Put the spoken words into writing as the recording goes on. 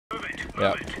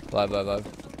Yeah, live.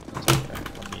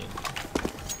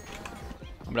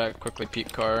 I'm gonna quickly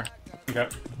peek car. Okay.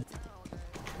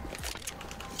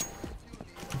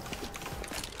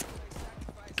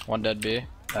 One dead B.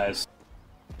 Nice.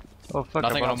 Oh fuck,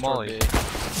 Nothing I bought else a toward molly. B.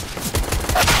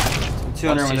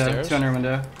 200 window, stairs. 200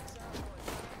 window.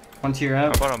 One to your I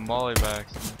up. bought a molly back.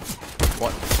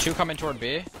 What? Two coming toward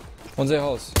B. One's A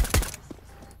halls.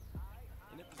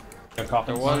 Go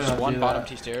coffin. There was Yeah, one do bottom that.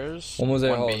 T stairs. One was A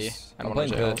one B, halls. and I'm one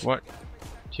was playing A pit. halls. What?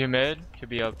 Two mid? Could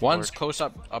be up. One's porch. close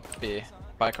up B.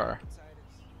 By car.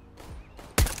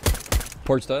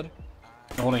 Porch dead.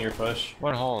 I'm holding your push.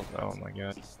 One hall. Oh my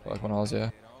god. Like one halls, yeah.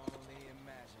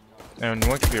 And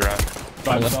one could be right.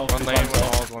 By himself. One lane, one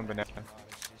halls, one banana.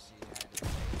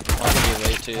 One's gonna be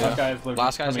late too. Last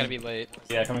Last guy's gonna be late.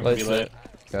 Yeah, coming Late to be late. Okay.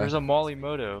 There's a molly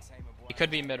moto. He could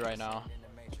be mid right now.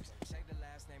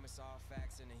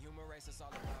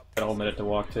 Got a whole minute to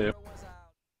walk too.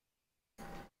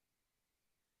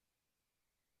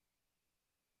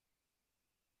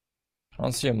 I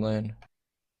don't see him lane.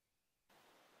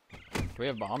 Do we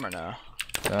have bomb or no?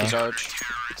 Yeah. He's arch.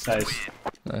 Nice.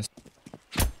 Nice.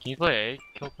 Can you play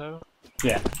A, Kilpo?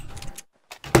 Yeah.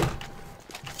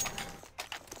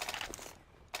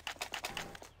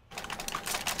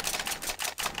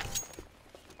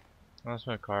 That's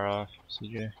my car off,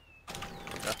 CJ.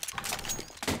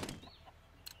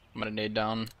 I'm gonna nade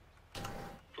down.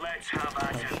 Let's have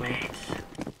at it, mates.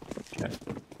 Okay.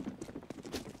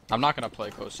 I'm not gonna play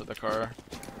close to the car.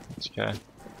 It's okay.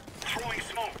 Throwing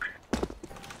smoke.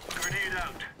 Grenade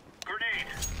out. Grenade.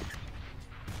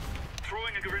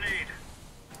 Throwing a grenade.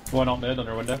 One out mid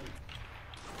under window.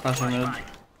 Flashing mid. Flashbang.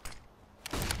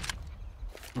 I'm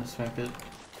gonna smack it.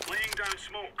 Laying down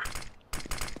smoke.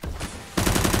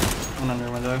 One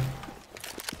under window.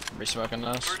 Re-smoking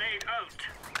this. Grenade out.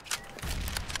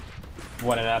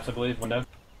 One in apps, I believe. Window.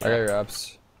 I got your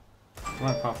apps. I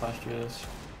might pop flash through this.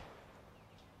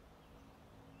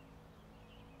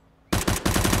 Can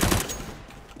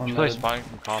One you play mid. spotting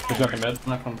from He's coffins? looking mid. I'm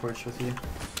not on porch with you.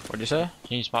 What'd you say?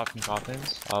 Can you spot from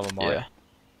coffins? I'll have a molly. Yeah.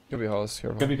 Could be halls.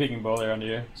 Careful. Could be peeking bowler under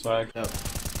you. Swag. Yep.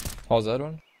 Halls dead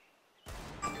one.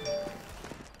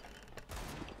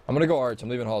 I'm gonna go arch. I'm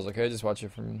leaving halls. Okay, just watch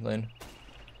it from lane.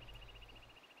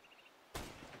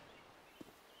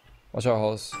 Watch out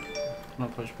halls. I'm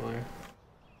gonna push player.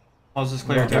 I'll just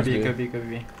clear. No, Could be, B. could be, could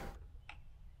be.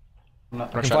 I'm not.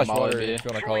 I can try flash molly water B. if you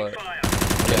wanna call Throwing it. fire.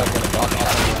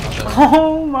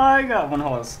 Oh my god, one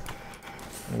holes.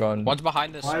 I'm going. One's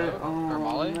behind this Why? smoke, or Oh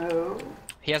Molly. no.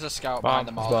 He has a scout Bomb. behind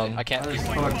the Molly. Bomb. I can't I peek.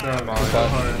 just fucked up. Molly. So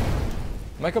hard. I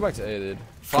might go back to A, dude.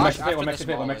 Flash One after Mexican this pit.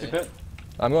 One Molly. Mexican pit.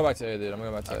 I'm going back to A, dude. I'm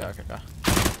going back to Okay, A. okay, okay.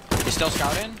 He's still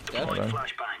scouting? Dead? Okay.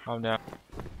 Flashbang. I'm down.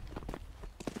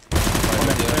 One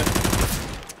Mexican pit.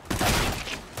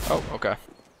 Oh, okay.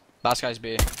 Last guy's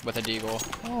B with a deagle.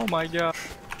 Oh my god.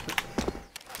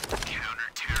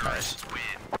 Nice.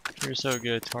 You're so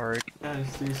good, Tariq. Guys,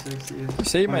 360. You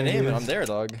say my Oh, name and yes. I'm there,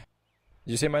 dog. Did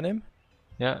you say my name?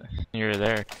 Yeah, you're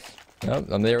there. No,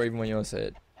 I'm there even when you don't say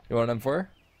it. You want an M4?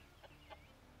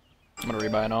 I'm gonna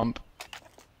rebuy an ump.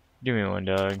 Give me one,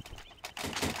 dog.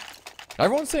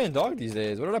 Everyone's saying dog these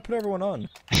days. What did I put everyone on?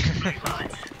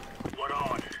 Lads, we're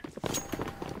on.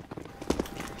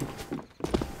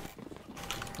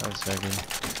 1 second.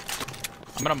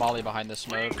 I'm gonna molly behind this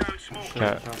Laying smoke. down smoke. Shit,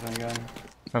 Okay. shotgun gun.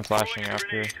 I'm flashing Throwing a after.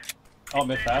 grenade. Oh,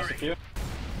 mid fast if you.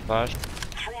 Flash.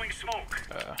 Throwing smoke.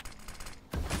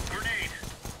 Grenade.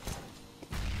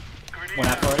 Grenade One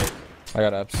app out. already. I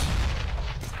got apps.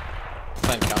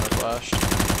 Playing counter flash. I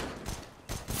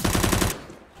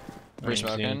didn't see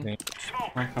Re-smoking. anything.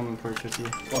 Smoke. I'm coming porch with you.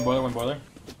 One boiler. One boiler.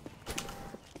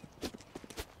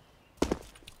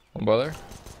 One boiler.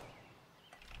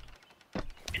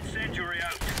 Incendiary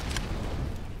out.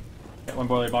 Yeah, one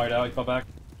boiler bogged out. He fell back.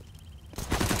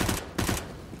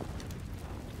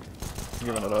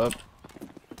 Giving it up.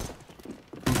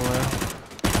 One below.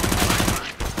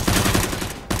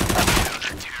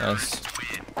 Nice.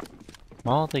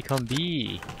 Why don't they come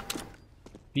B?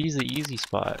 B's the easy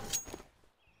spot.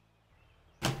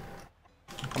 I'm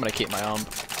gonna keep my ump.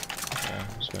 Yeah,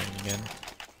 I'm just going again.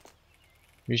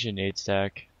 We should nade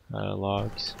stack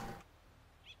logs.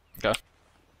 Okay.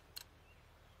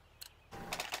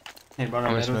 Hey, I'm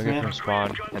bottom gonna mid with smoke it me. from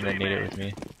spawn and then nade it with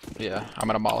me. Yeah, I'm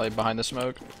gonna molly behind the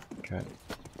smoke. Okay.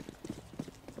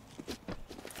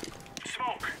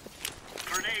 Smoke.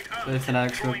 Grenade out. Play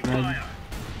fanatic Throwing smoke mid. fire.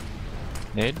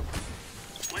 Nade?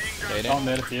 Laying Nade down All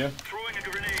mid if you. Throwing a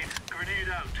grenade. Grenade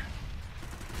out.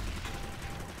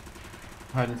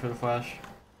 Hiding for the flash.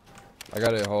 I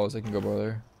got it halls. I can go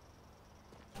boiler.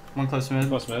 One close to mid.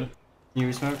 Close mid.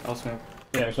 You smoke? I'll smoke.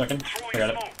 Yeah, we're smoking. I Throwing got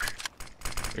it. smoke.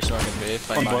 You're smoking B,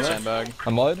 playing One behind bullet. sandbag.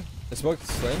 I'm mud. I smoked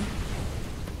Sling.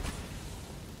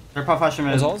 They're pop flashing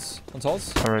mid. One's halls. One's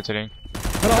halls. I'm rotating.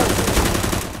 One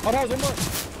halls. One halls. One more.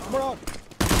 One more out.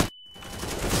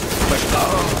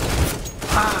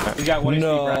 He's got 1 HP brackets.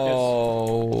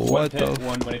 No. One What pit, the?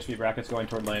 one HP brackets going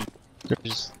toward lane.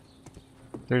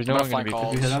 There's no I'm one gonna gonna be.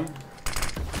 flank Did you hit him?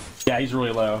 Yeah, he's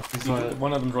really low. He's lit.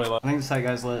 One of them's really low. I think the side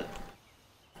guy's lit.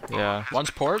 Yeah. One's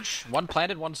porch, one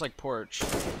planted, one's like porch.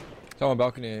 It's on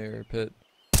balcony or pit.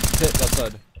 Pit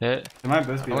outside. Hit. They might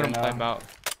both be I'm right gonna play him now. out.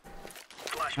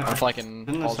 I'm flanking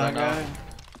Didn't the halls right side now. guy?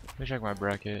 Let me check my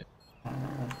bracket.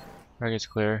 Bracket's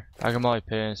clear. I can molly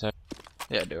pit inside.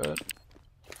 Yeah, do it.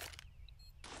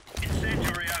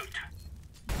 Incendiary out.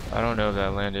 I don't know if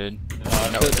that landed.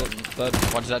 No, Pit, it didn't. dead.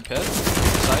 One's dead pit.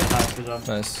 Side. Nice, good job.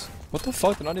 Nice. What the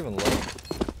fuck? They're not even low. I'm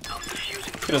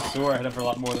defusing Could have swore I hit him for a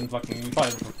lot more than fucking. You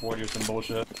probably hit him for 40 or some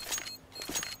bullshit.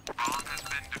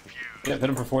 Yeah, hit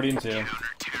him for 40 and 2.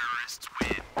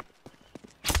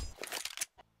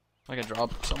 I can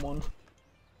drop someone.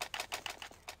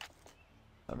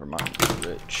 Never mind,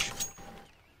 you're rich.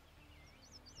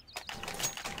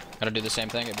 Gotta do the same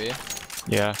thing at B.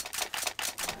 Yeah.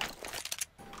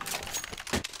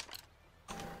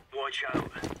 Watch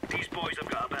out. These boys have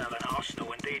got a bit of an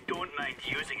arsenal and they don't mind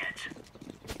using it.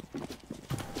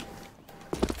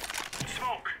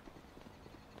 Smoke.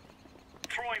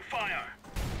 Throwing fire.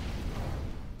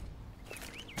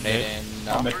 Nade in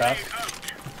now. Mid fast. Grenade out.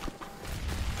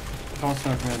 Don't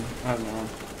smoke mid. Oh, no.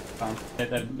 Fine. Yeah,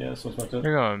 this one's smoked it.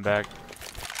 They're going back.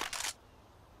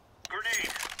 Grenade.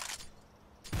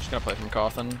 Just gonna play from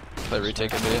coffin. Play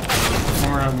retake at B. One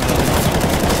more out mid.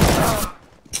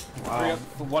 Wow.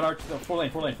 What arch? 4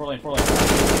 lane. This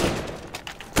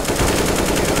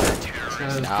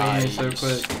guy's fading so Nice.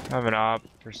 quick. I have an op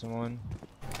for someone.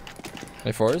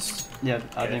 Hey, Forrest? Yeah,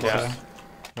 I think Yeah. so.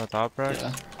 No top brack?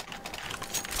 Yeah.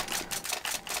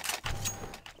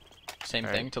 Same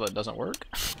Alright. thing till it doesn't work.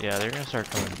 Yeah, they're gonna start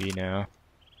coming B now.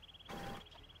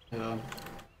 Yeah.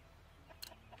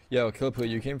 Yo, Killpo,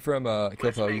 you came from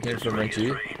Killpo, you came from rank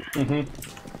G. Mm-hmm.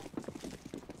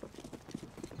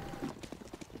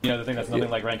 You know the thing that's nothing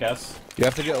like rank S? You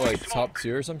have to get like top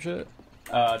tier or some shit.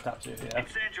 Top 2, yeah.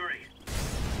 Incendiary.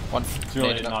 One. It's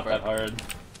really naded up not quick. that hard.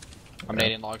 I'm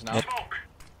nading logs now. Smoke.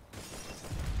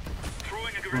 Throwing a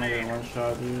I'm gonna get grenade. one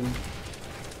shot, dude.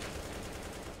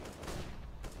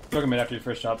 Look at mid after your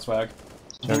first shot, swag.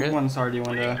 I think one's already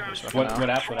window. What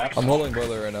apps? I'm holding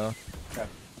boiler right now. I'm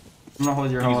gonna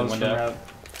hold your Use a halls from window. rep.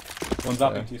 One's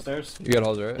up Yeah. in 2 stairs. You got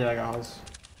halls, right? Yeah, I got halls.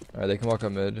 Alright, they can walk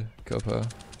up mid. Killpo.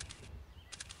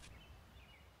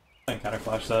 And counter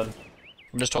flash said.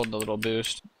 I'm just holding a little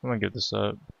boost. I'm gonna give this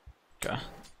up. Okay.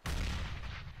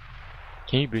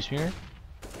 Can you boost me here?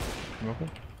 I'm open.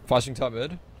 Flashing top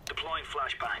mid. Deploying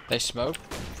flashbang. They smoke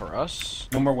for us.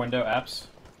 One more window, apps.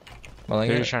 Mulling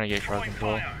They're it. just trying to get crowd Throwing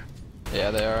control. fire.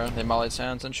 Yeah, they are. They mollied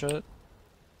sands and shit.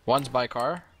 One's by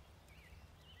car.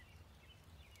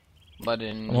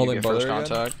 Letting I'm holding you get first boiler again.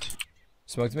 contact.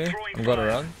 Smoked me. I'm going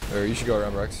around. Or you should go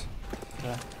around, Rex.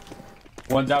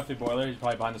 One's out through boiler. He's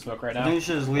probably behind the smoke right I think now. you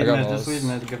should just I lead got mid. halls. Just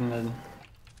lead mid. Give him mid.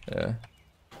 Yeah.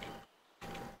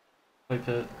 Play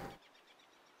pit.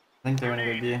 I think they're gonna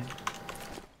go B.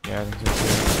 Yeah, I think so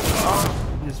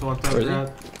He just walked up. Where is he?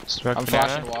 Grab. too. Smoke I'm banana.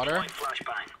 flashing water. Deploying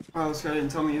flashbang. Oh, this guy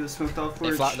didn't tell me he was smoked off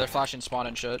porch. They're flashing spawn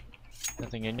and shit.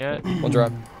 Nothing in yet. One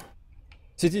drop.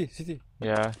 CT, CT.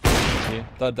 Yeah. See?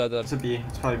 Dead, dead, It's dead. a B.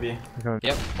 It's probably B. They're coming.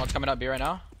 Yep, one's coming up B right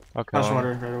now. Okay. Flash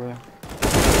water right away.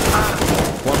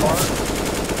 One more.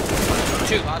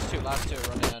 Last two,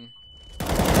 running in.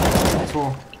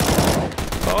 Cool.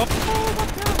 Oh,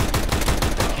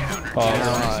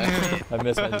 Yeah. I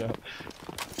missed my jump.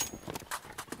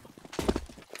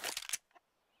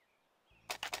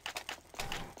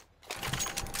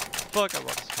 Fuck, I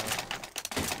lost this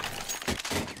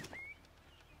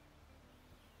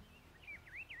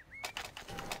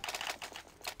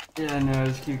Yeah, no, I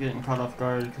just keep getting caught off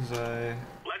guard because I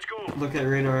Let's go. look at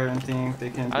radar and think they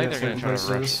can I be think at they're gonna certain try to rush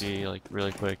places. C like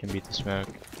really quick and beat the smoke.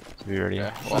 To be ready.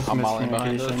 Okay, well, That's I'm mollying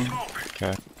behind it. miscommunication. Smoke.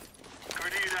 Okay.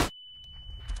 Grenade out.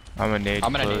 I'm a nade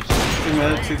I'm gonna close. nade. Too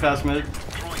mid, too fast mid.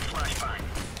 Throwing flashbang.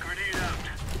 Grenade out.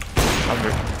 I'm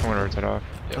gonna rotate off.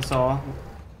 Yep. That's all.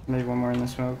 Maybe one more in the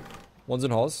smoke. One's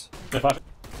in halls. They flash.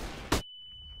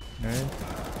 Alright.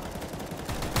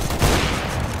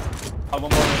 One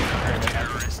more.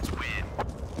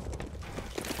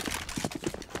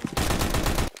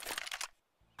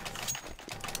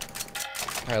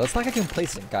 Alright, let's not get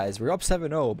complacent, guys. We're up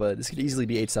 7-0, but this could easily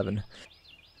be 8-7.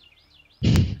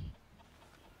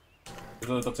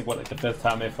 That's like what, like the 5th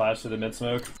time they flashed to the mid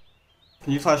smoke.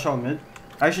 Can you flash out mid?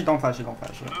 Actually, don't flash it. Don't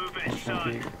flash it. Move it, I'm just gonna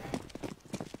son. peek.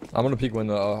 I'm gonna peek when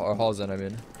the our hall's in. I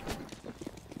mean.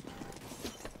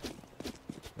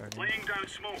 Laying down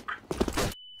smoke.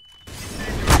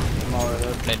 I'm all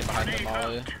right. Nade behind the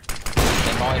molly.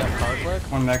 Nade molly up car quick.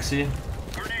 One Mexi.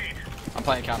 Grenade. I'm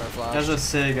playing counter flash. There's a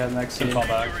Sig at Mexi. Fall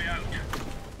back. Jury out.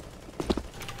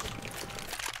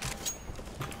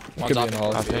 One's Could be up in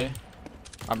hall. copy.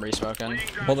 I'm resmoking. Laying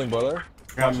down Holding boiler.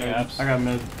 I got Watching mid. apps. I got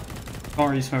mid. Don't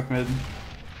re-smoke mid.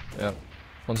 Yeah.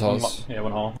 One's halls. Yeah,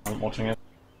 one hall. I'm watching it.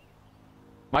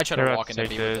 Might try They're to about walk to into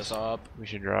take B with this. this up. We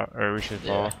should drop, or we should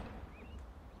Yeah. fall.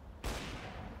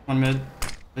 One mid.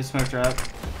 They smoked trap.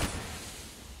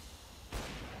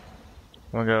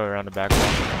 I'm gonna go around the back wall.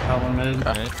 Got one mid.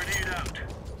 Okay. Minute. grenade out.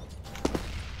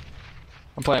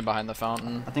 I'm playing behind the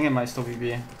fountain. I think it might still be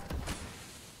B.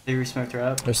 They re-smoked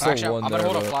trap. There's still Actually, one I'm there.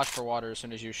 gonna hold a but flash for water as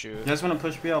soon as you shoot. You guys wanna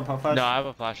push B? I'll pop flash. No, I have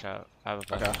a flash out. I have a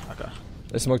flash. Okay, okay.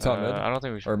 They smoked top mid. I don't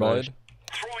think we should Or push. mollied.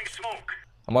 Throwing smoke.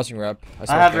 I'm watching rep.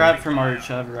 I have rep from Arch.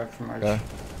 I have rep from Arch. Okay.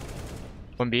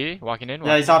 One B, walking in.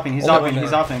 Yeah, he's hopping. He's Only hopping. one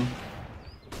He's there. hopping.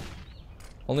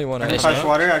 Only one. I They can area. flash smoke?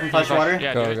 water. I can flash water.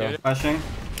 Yeah, Go, do it, go. do it. Flashing.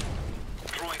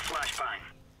 Throwing flashbang.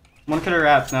 One could have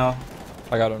wrapped now.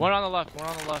 I got him. One on the left. One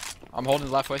on the left. I'm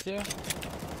holding left with you.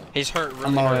 He's hurt really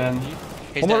I'm all hurt. in.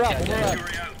 He's One more dead, wrap, dead, one more dead. wrap.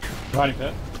 Jury out. Hiding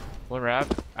pit. One wrap.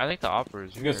 I think the opera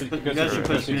is You guys, here. you You guys, guys should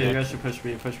push B. You CT. guys should push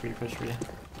B. Push B. Push B.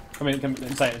 Come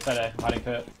inside A. Hiding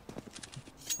pit.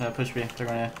 Yeah, push B. They're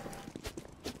going A.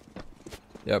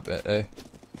 Yep. A.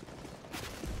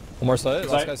 One more site. Last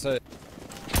Site. guy site.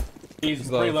 He's He's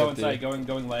pretty low, low 50. inside.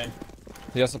 Going lane.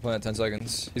 He has to plant 10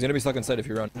 seconds. He's gonna be stuck inside if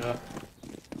you run. Yeah.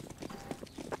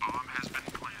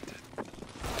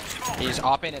 He's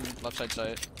opping in left side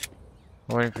sight.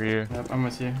 I'm waiting for you. Yep. I'm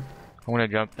with you. I'm gonna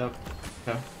jump. Yep.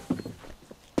 Okay.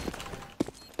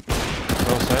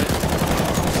 Roll sight.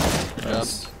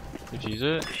 Yes. Did you use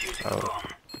it? Defusing Oh.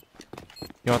 bomb.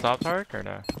 You want the op arc or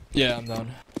no? Yeah, I'm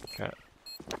down. But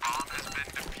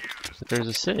there's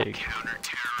a sig.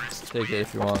 Take it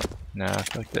if you want. Nah,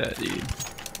 fuck that, dude.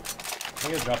 Can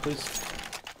you guys drop, please?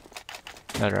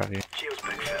 Not drop you. Shields,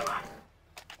 big fella.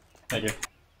 Thank you.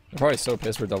 I'm probably so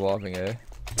pissed we're double offing A.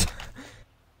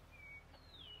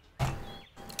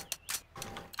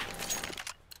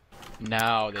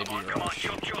 Now they be Come on, rush.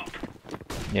 chop chop.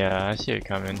 Yeah, I see it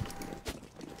coming.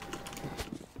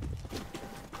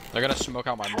 They're gonna smoke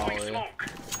out my Throwing molly. smoke.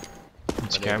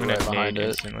 It's They coming right at behind nade it.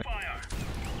 instantly. Fire.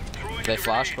 Throwing They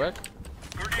flash grenade.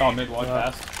 quick. Grenade. Oh, mid walk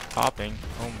Yeah. fast. Popping.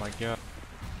 Oh my god.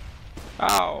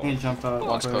 He jumped out.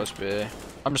 One's quick. close B.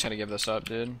 I'm just gonna give this up,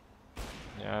 dude.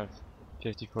 Yeah, I have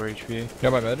 54 HP.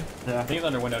 Got my mid. Yeah. I think he's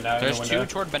under window now. There's under two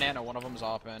window. toward banana. One of them's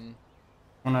open.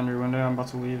 One under window. I'm about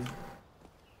to leave.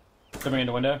 Coming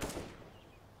into window.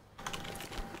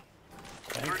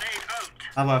 Grenade out.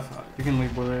 I left. You can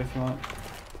leave boiler if you want.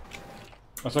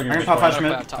 I'm swinging I can mid pop corner. flash I'm gonna play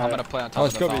mid. on top, I'm gonna play on top Oh, of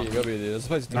let's the go B. fountain. Go B, dude. Let's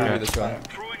play Alright, this round. alright.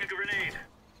 Throwing a grenade.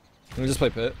 Can we just play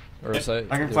pit or Yeah. site?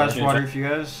 I can Either flash way. water if you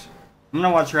guys. I'm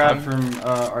gonna watch rap from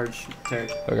Arch Tech.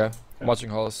 Okay. I'm watching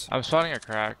halls. I'm spotting a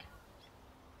crack.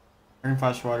 I can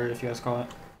flash water if you guys call it.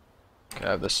 Okay,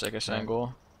 I have the sickest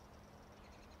angle.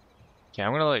 Okay,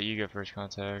 I'm gonna let you get first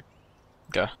contact.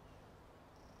 Okay.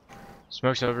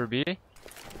 Smokes over B.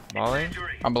 Molly.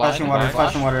 Injury. I'm blind. Flashing water, Flash,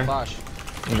 flashing water. Flash.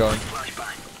 I'm going.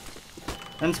 Flashbang.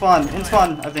 In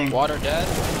spawn, I think. Water dead.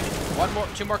 One more,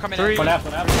 two more coming Three. in. One half,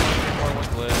 one half. More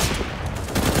one's lit.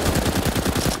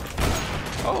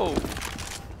 Oh!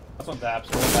 That's one taps.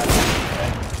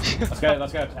 Okay.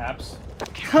 Let's go taps.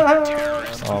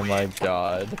 Oh my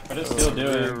god. What is still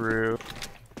doing? Roo.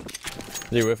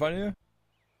 Did he whiff on you?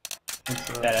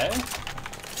 Dead, eh?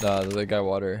 Nah, the guy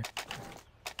water.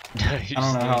 I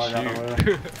don't know how I got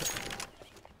away.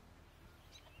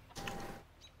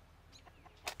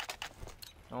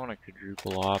 I want a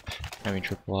quadruple op. I mean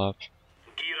triple op.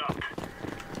 Gear up.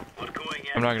 We're going in.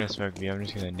 I'm not gonna smoke B, I'm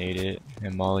just gonna nade it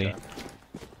and molly.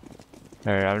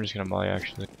 Alright, I'm just gonna molly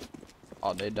actually.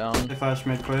 All day down. They flash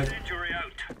mid quick. Injury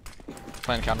out.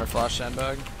 Playing counter flash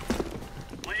sandbag.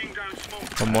 Laying down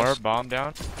smoke. One more, bomb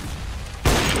down.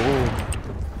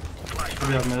 Could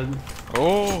be up mid.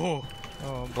 Oh!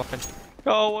 Oh, I'm bluffing.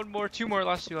 Oh, one more, two more,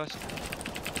 last two, last.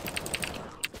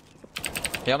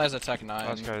 He only has a tech 9.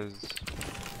 Last guy's.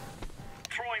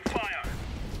 Throwing fire.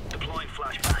 Deploying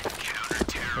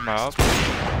flashbang. Come up.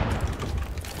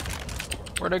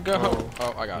 Where'd it go? Oh.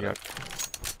 Oh, I got Yep. it.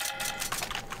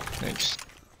 Thanks.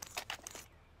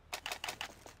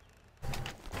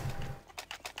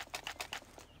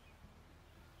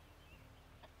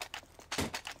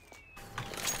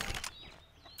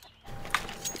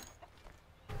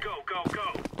 Go, go,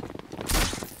 go.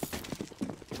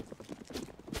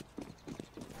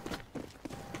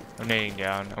 I'm nading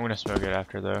down. I'm gonna smoke it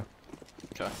after though.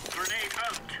 Okay. Grenade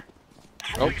out.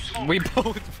 Oh, Throwing smoke. we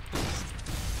both.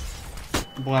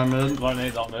 A Blind mid. lot of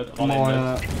nades out mid. A I'm lot all in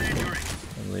of nades. it. Incendiary.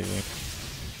 I'm leaving.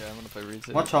 Okay, I'm gonna play reads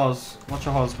it. Watch halls. Watch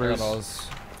your halls, I got Bruce. alls.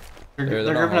 They're They're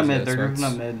not grouping up halls mid. yet, They're grouping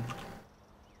up smokes. mid.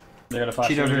 They're gonna flash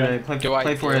Cheat you over again. there. Play Do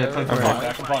I for it. Play care? for I'm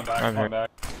it. falling back. I'm falling back.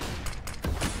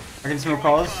 I can smoke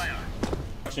halls. I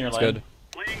Watching your It's lane. good.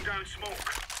 Laying down smoke.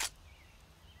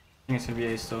 think it's gonna be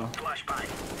A still. Flashbang.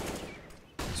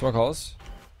 Smoke halls.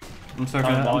 I'm soaking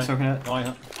it. I'm soaking it. Molly,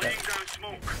 Laying down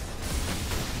smoke.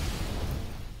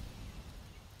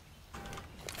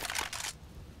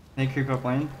 They creep up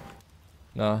lane.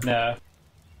 No. Nah.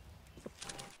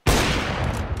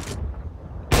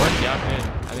 One down mid.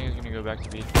 I think it's gonna go back to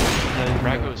B. Yeah, you can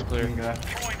Raggo go. is clear. You can go.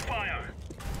 Throwing fire.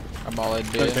 I'm all in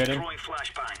B. Rotating. Throwing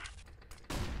flashbang.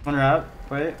 One wrap.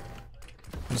 Wait.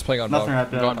 I'm just playing on Nothing ball. wrap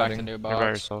I'm yet. going back to Hiding. new You're by box.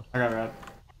 yourself. I got wrap.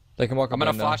 They can walk up I'm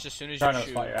gonna in now. flash as soon as you Trying to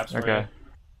shoot. spot your apps. Okay.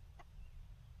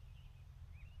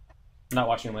 Not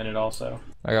watching lane at all, so.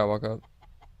 I gotta walk up.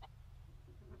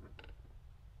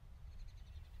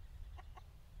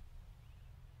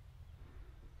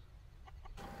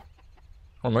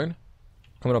 One lane.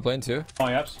 Coming up lane too.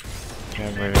 Molly apps. Yeah,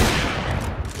 I'm leaving.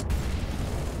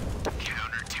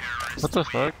 What the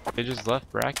fuck? They just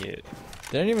left bracket.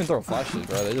 They didn't even throw flashes,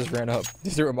 bro. They just ran up. They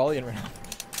threw a molly and ran up.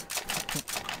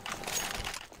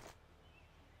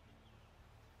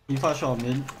 You flash all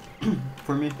mid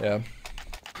for me. Yeah.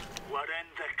 We're in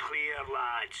the clear,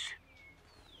 lads.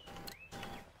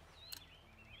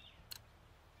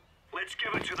 Let's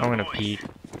give it to the I'm gonna boys. peek.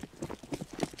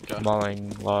 Okay.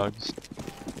 Mauling logs.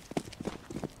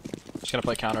 Just gonna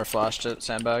play counter flash to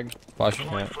sandbag. Flashing.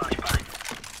 Deploying Yeah. flashbang.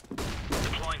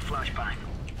 Deploying flashbang.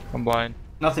 I'm blind.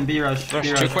 Nothing. B rush. B Rush.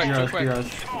 rush. Too B quick, too rush. B quick.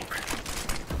 rush. Smoke.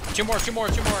 Two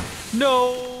more.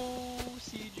 No,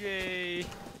 CJ.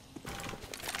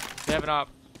 They have an op.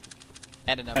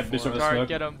 And an Have Bishop M4. with Guard, smoke.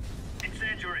 get him.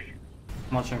 Incendiary.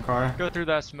 I'm watching car. Go through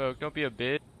that smoke. Don't be a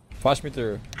bitch. Flash me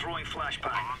through. Throwing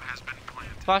flashbang.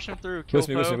 Flash him through. Kill Boost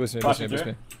me, boost me, Poe. boost me, Flash boost me,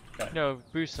 me boost me. No,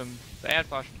 boost him. And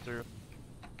flash him through.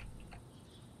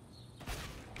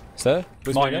 Set?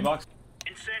 Boost me Molly again? box.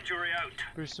 Incendiary out.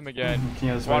 Boost him again. Can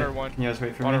you guys Water wait? one. Can you guys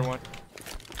wait for Water me? one.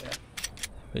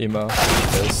 Emo.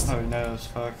 Pissed. Oh no, it's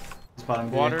fuck. It's bottom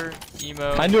B. Water.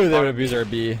 Emo. I knew they would bottom abuse our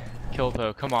B. Kill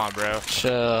Poe. Come on, bro.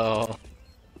 Chill.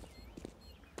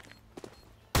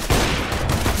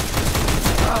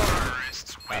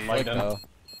 I like them. No.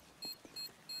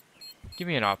 Give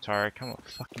me an op turret. Come on,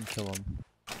 fucking kill him.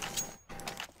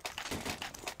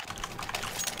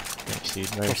 Thanks,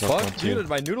 dude. Know The yourself one fuck? too. Dude,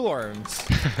 my noodle arms.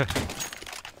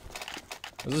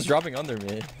 This is dropping under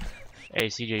me. Hey,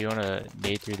 CJ, you wanna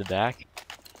nade through the back?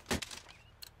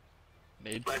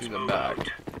 Need Let's to the move back. out.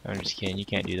 I'm just kidding. You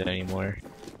can't do that anymore.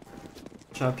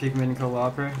 Shot peek mid and kill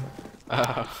Lopper.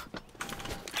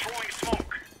 Throwing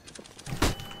smoke.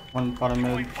 One bottom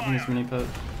mid. In this mini pit.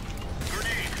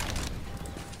 Grenade.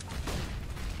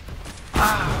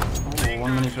 Oh,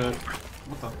 one mini pit.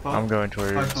 What the fuck? I'm going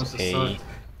Flash towards must have A. sucked.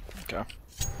 Okay.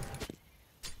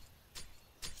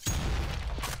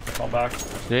 Fall back.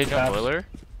 Did they jump Taps. boiler?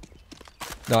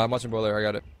 No, I'm watching boiler. I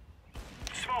got it.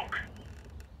 Smoke.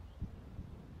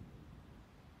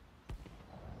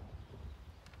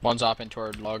 One's opping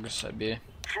toward logs at B.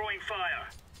 Throwing fire.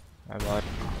 I lied.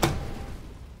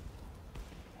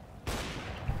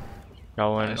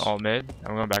 Got one Nice. all mid.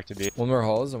 I'm going back to B. One more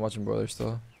halls. I'm watching boiler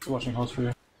still. Watching host for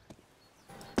you.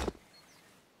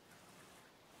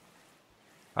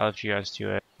 I'll let you guys do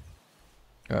it.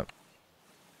 Yep.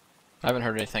 I haven't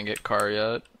heard anything get car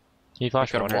yet. He I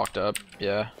flashed could have water. walked up.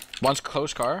 Yeah. One's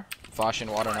close car. Flashing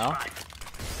water now.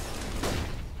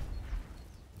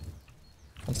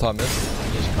 One's top mid.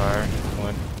 His car.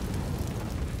 One.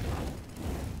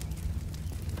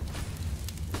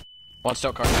 One's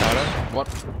still car. What?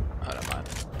 I don't mind.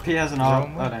 P has an op.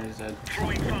 Oh no, he's dead.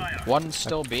 Throwing fire. One's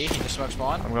still B. He just smoked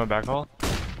spawn. I'm going back hall.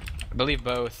 I believe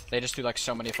both. They just do like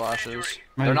so many flashes.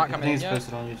 Maybe- They're not I coming think in it's yet.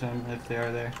 posted on you, Tim, if they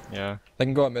are there. Yeah. They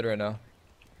can go up mid right now.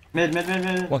 Mid, mid, mid,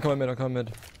 mid. One coming mid. One coming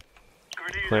mid.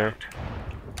 Grenade Clear. out.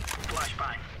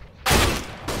 Flashbang.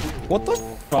 What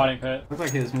the? Prodding pit. Looked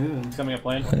like he was moving. He's coming up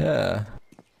lane. Yeah.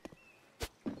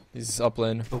 He's up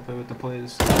lane. Still play with the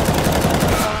plays.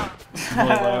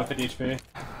 Really low, 50 HP.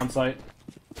 On site.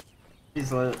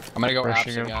 He's lit. I'm gonna go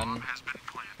Rushing apps him. again.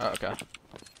 Oh, okay.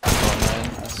 Going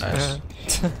in. Nice.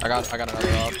 I got another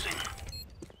op.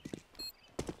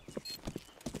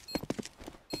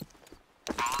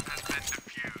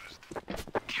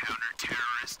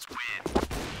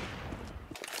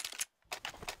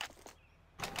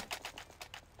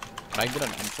 Can I get an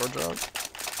M4 drop?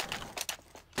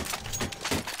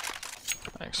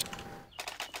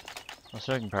 I'm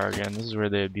starting power again. This is where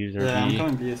they abuse our Yeah, I'm B.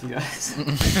 coming B with you guys.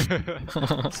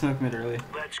 Smoke mid early.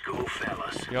 Let's go,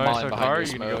 fellas. You want to Mine start behind car or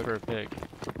you, you gonna go smoke. for a pick?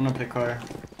 I'm gonna pick car.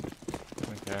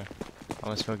 Okay. I'm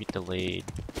gonna smoke it delayed.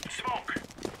 Smoke.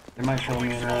 They might kill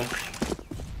me in rush.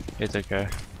 It's okay.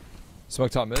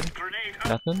 Smoke top mid. Grenade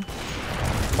out. Nothing?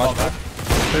 Watch back.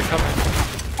 They're coming.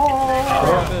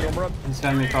 We're up mid, we're up. He's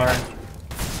got me car.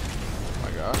 Oh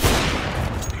my gosh.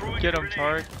 Throwing Get him, grenade.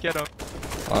 Tark. Get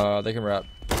him. They can wrap.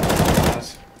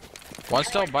 Nice. One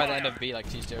still by the end of B, like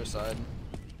TCO side.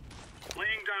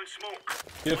 Laying down smoke.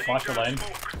 You have Laying flash for down lane.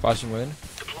 smoke. Flash and win.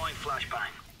 Deploying flashbang.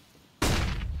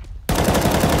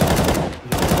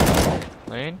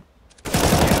 Lane?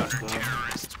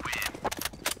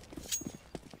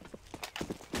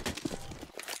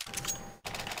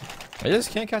 I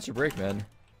just can't catch a break, man.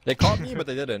 They caught me, but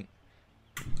they didn't.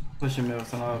 Pushing mid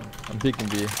with an up. I'm peeking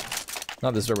B.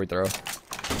 Not this early throw.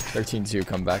 13-2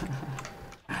 comeback.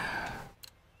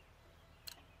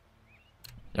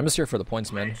 I'm just here for the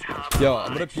points, man. Yo,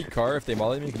 I'm gonna peek car. If they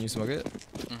molly me, can you smoke it?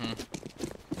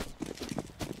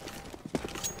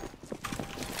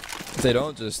 If they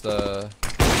don't, just wait.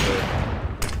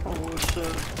 Oh shit.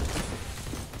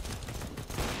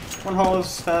 One hole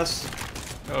is fast.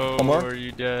 Oh, One more? are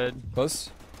you dead? Close?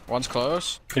 One's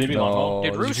close. Can you be long hole?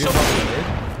 Dude, did Roos you so get the grenade?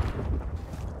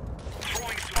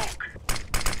 Throwing smoke.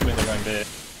 I mean, they're going B.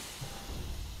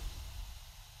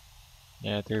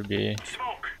 Yeah, 3B. Smoke.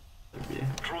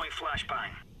 Throwing flashbang.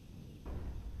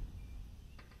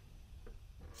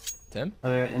 Tim? Are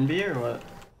they in B or what?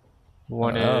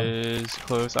 One Oh. is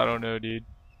close. I don't know, dude.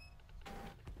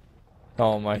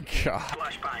 Oh my god.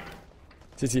 Flashbang.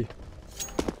 TT.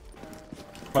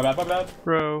 My bad, my bad.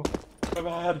 Bro. My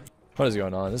bad. What is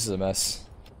going on? This is a mess.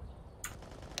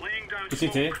 Laying down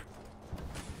CT. smoke.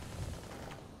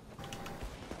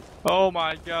 Oh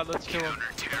my god, let's kill him.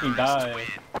 Fucking die.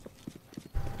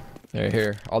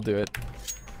 Here, I'll do it.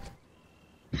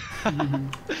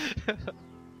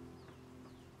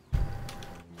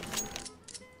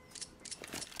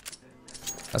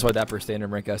 That's why Dapper staying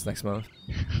in rank S next month.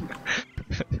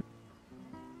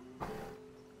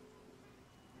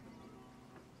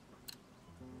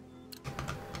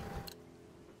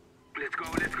 Let's go,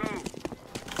 let's go.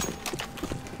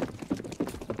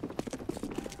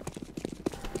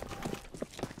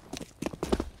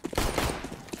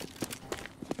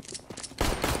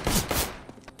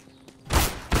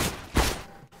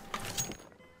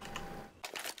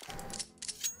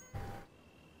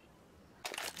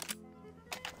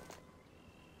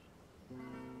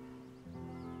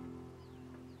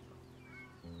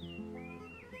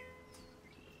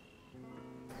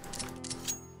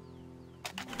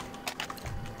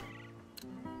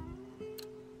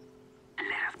 Let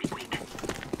us be quick.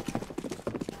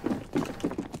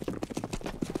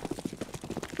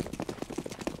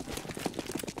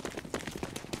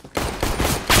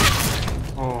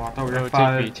 Oh, I thought we Bro, were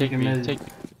five. take taking B, mid. take B.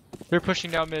 They're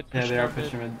pushing down mid. Yeah, Pushing they are down mid.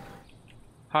 pushing mid.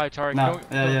 Hi, Tarek. No, Don't,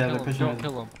 yeah, don't yeah, kill they're him. pushing Don't mid.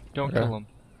 kill him. Don't Okay. kill him.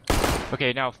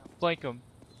 Okay, now flank him.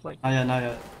 Not yet, not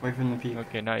yet. Wait for them to peek.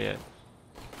 Okay, not yet.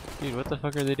 Dude, what the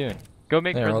fuck are they doing? Go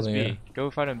make They're friends holding B. it. Go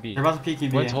fight on B. They're about to peek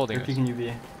UB. One's holding They're us. peeking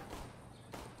UB.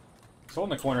 So in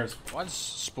the corners. One's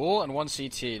spool and one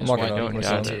CT. Just walking wide on, open I'm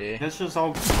CT. walking It's just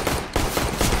all.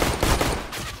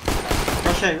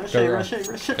 Rush A, rush Go, A, go. rush A,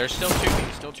 rush A. There's still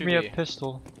 2B, still Give me a 2B.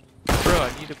 pistol. Bro,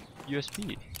 I need a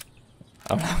USB.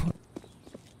 I don't know.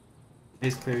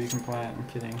 A's clear, you can plant. I'm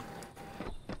kidding.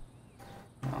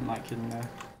 No, I'm not kidding though.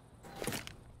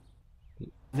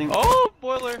 I think. Oh,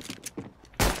 boiler!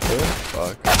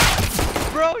 Fuck.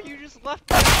 Bro, you just left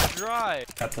me dry.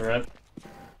 That's the rip.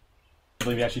 I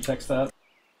believe you actually text that.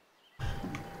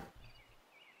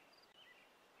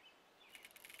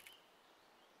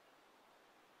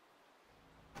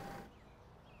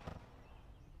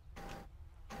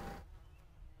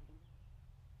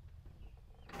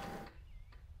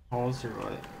 Halls or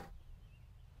what?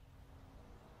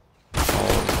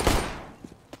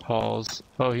 Halls.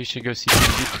 Oh, he should go see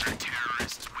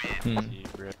Hmm.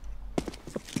 bro.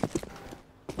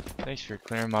 Thanks for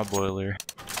clearing my boiler.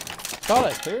 Thought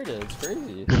I cleared it. It's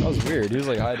crazy. That was weird. He was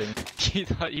like hiding. You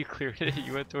thought you cleared it,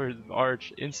 you went towards the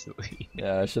arch instantly.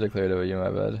 Yeah, I should have cleared it with you, my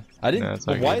bad. I didn't. No, it's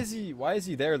but all why good. is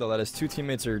he there though? That his two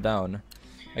teammates are down.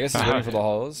 I guess he's waiting for the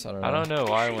halls. I don't know. I don't know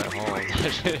why I went halls. I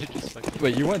should've just fucking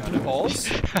Wait, you went through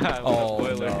halls? I went Oh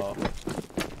boiler. no.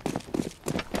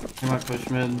 You might push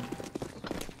mid.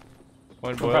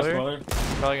 One Go past boiler? boiler.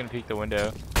 Probably gonna peek the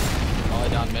window. Molly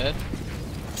down mid.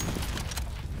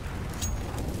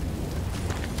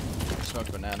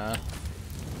 Smoked banana.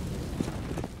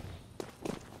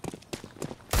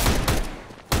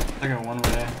 I got one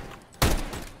way.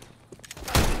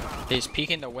 He's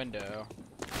peeking the window.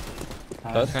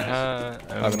 Dead? I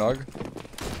have an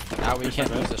AUG. Now we can't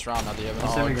lose this round. Now do you have an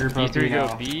Let's have a AUG? group up B E3 go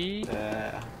now. B.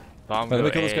 Yeah. Bomb Wait, go let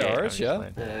me kill this A. guy I'm ours, just yeah?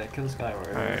 playing. Yeah, kill this guy or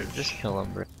Alright, just kill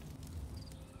him, bro.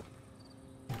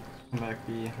 Come back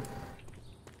B.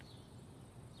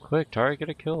 Quick, Tari, get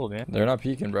a kill, man. They're not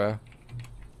peeking, bro.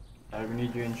 We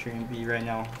need you entering B right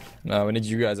now. No, we need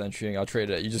you guys entering. I'll trade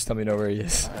it. You just tell me know where he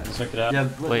is. Alright, smoked it out. Yeah,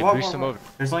 Wait, boost him over.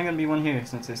 There's only gonna be one here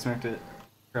since they smoked it.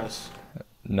 Gross.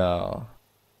 No.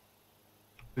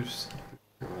 Oops.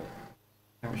 Or what?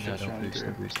 Then we No, should try don't and boost, do it.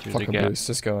 don't boost. There's a Fucking gap. boost.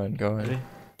 Just go in. Go in. Ready?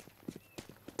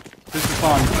 Boost the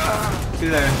spawn. Two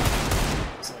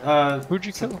there. Who'd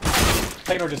you kill?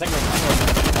 Take it over, just take it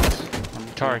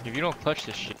over. Tarek, if you don't clutch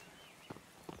this shit.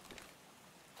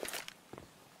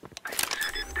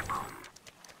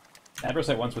 Adverse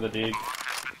hit once with a dig.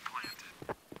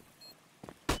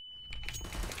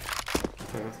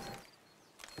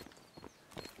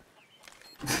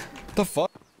 The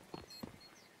fuck?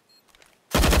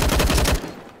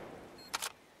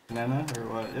 Banana or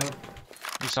what? Yep.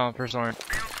 You saw him first orange.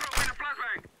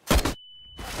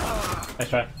 Nice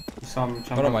try. You saw him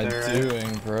jump What am up I there, right?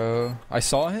 doing, bro? I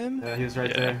saw him? Yeah, he was right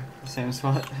Yeah. there. Same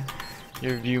spot.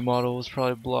 Your view model was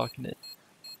probably blocking it.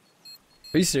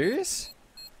 Are you serious?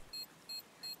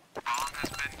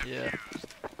 Yeah.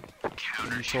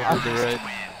 You shouldered the red.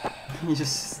 He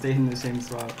just stayed in the same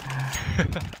spot.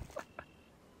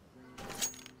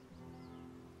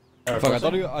 Alright, Fuck,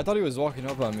 pushing. I thought he was walking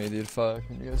up on me, dude. Fuck.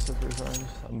 Can you guys sit first orange?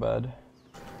 I'm bad.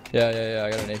 Yeah,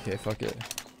 I got an AK. Fuck it.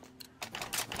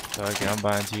 So, okay, I'm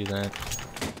buying two then.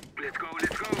 Let's go,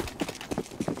 let's go.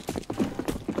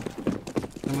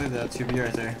 Don't believe that 2B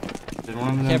right there. Did one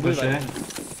of them Can't push believe I A? didn't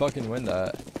fucking win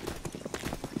that.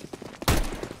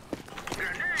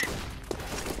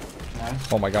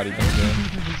 Nice. Oh my god, he thinks me.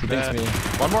 He thinks bad. me.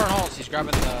 One more in halls. He's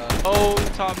grabbing the. Oh,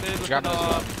 top mid He's with grabbing the this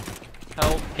knob. one.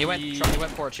 Help. He went. He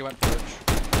went porch. He went porch.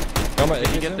 Got my AK.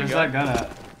 Did you get Where's the that gun at?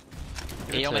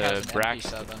 He It's only a has an Brax.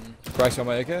 MP7. Brax got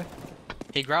my AK?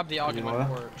 He grabbed the AUG and went What?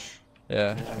 porch.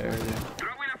 Yeah. Yeah, Here. where is he? Throw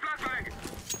in a flashbang.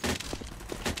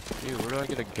 Dude, where do I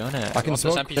get a gun at? I can Want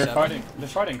this smoke. They're MP7? fighting. They're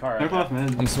fighting car Smoke right left now.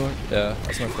 mid. I'm smoke. Yeah,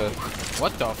 I smoked that.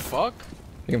 What the fuck?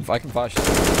 I can flash.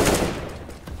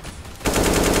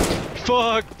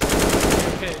 Fuck!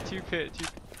 Two pit.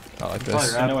 Not like Probably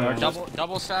this. wrap No one him. arches.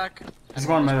 Double stack. He's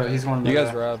going middle. He's going You middle.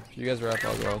 guys wrap.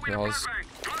 I'll go. Okay, halls.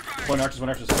 One arches, one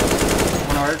arches.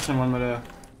 One arch and one middle.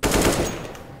 I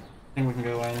think we can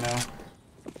go lane now. I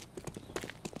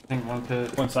think one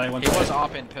pit. One side, one He was side.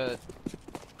 op in pit.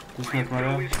 Just smoke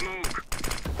middle. Throwing smoke.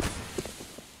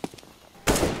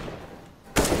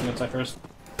 One side first.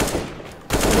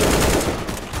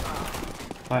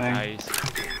 Planning. Nice.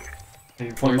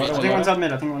 One I moto, think one's up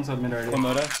mid. I think one's up mid already. One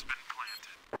moto.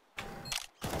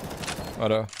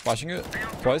 Auto. Flashing it.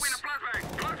 Twice.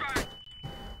 Flashbang, flashbang.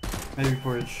 Maybe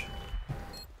porch.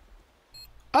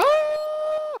 Ah!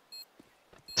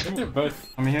 I think they're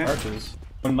both Let me here. arches.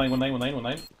 One lane, one lane, one lane, one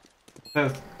lane.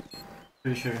 Both.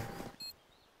 Pretty sure.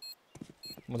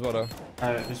 One's auto.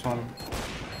 Alright, just one.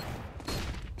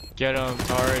 Get him,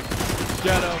 Tarek.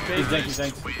 Get him, He's baby. danked, he's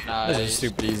danked. This is Nice.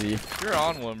 stupid easy. You're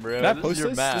on one, bro. Can I This post is your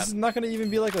this? map. This is not gonna even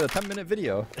be like a 10-minute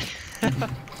video.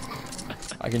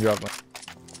 I can drop my.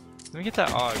 Let me get that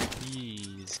AUG,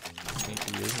 please.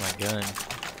 Thank you. This is my gun.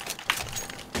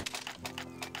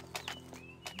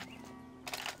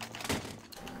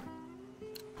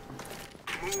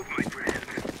 Move, my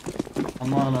friend.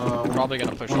 I'm on Probably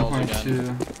gonna push walls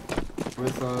again. 1.2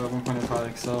 with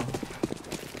 1.5 XL.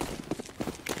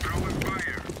 Throwing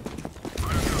fire.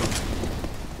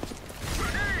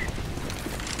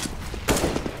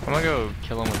 I'm gonna go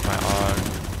kill him with my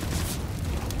AUG.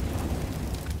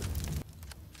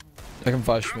 I can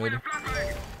flash mid.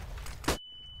 Flashbang.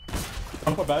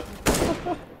 I'm not bad.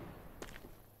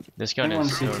 This I gun think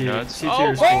one's is so CT. nuts. CT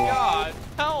Oh is my full. god!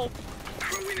 Help!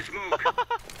 Throwing smoke.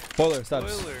 Boiler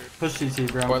steps. Spoiler. Push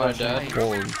CT, bro. I'm Boiler flashing. dead.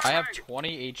 Holy. I have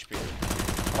 20 HP.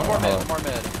 One more mid. One more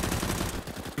mid.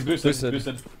 He's boosted, he's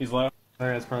boosted. He's low.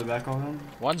 Alright, it's probably back all then.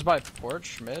 One's by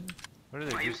porch mid. What are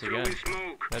they I'm boost throwing again?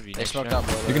 smoke. That'd be They next smoked round.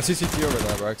 out boiler. You can see CT over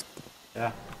that, Brax.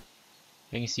 Yeah.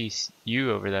 I can see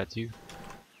you over that too.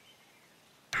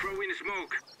 Throwing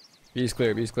smoke. B's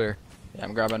clear. B's clear. Yeah,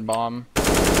 I'm grabbing bomb.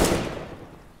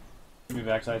 Give me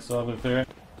backside, still have to clear it.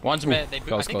 One's mid. They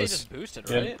that I was think they close. just boosted,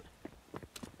 Yeah. right?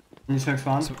 Can you smoke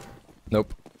spawn?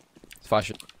 Nope. Flash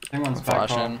it. I think one's back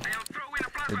Flashing. call. I'm throwing a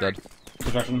flashbang. You're dead.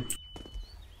 Construction.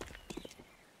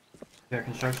 Yeah,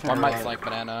 construction. One or might what? flank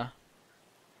banana.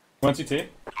 One CT.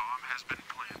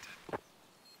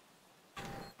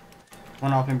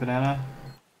 One off in banana.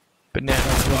 Banana.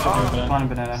 Spawn in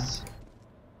banana.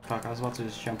 Fuck, I was about to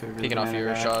just jump over Peeking the off banana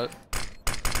your guy. shot.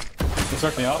 You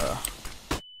start me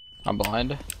off. I'm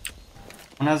blind.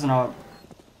 One has an op.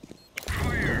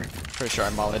 Pretty sure I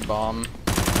mollied bomb.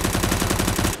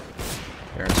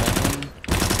 Here in second.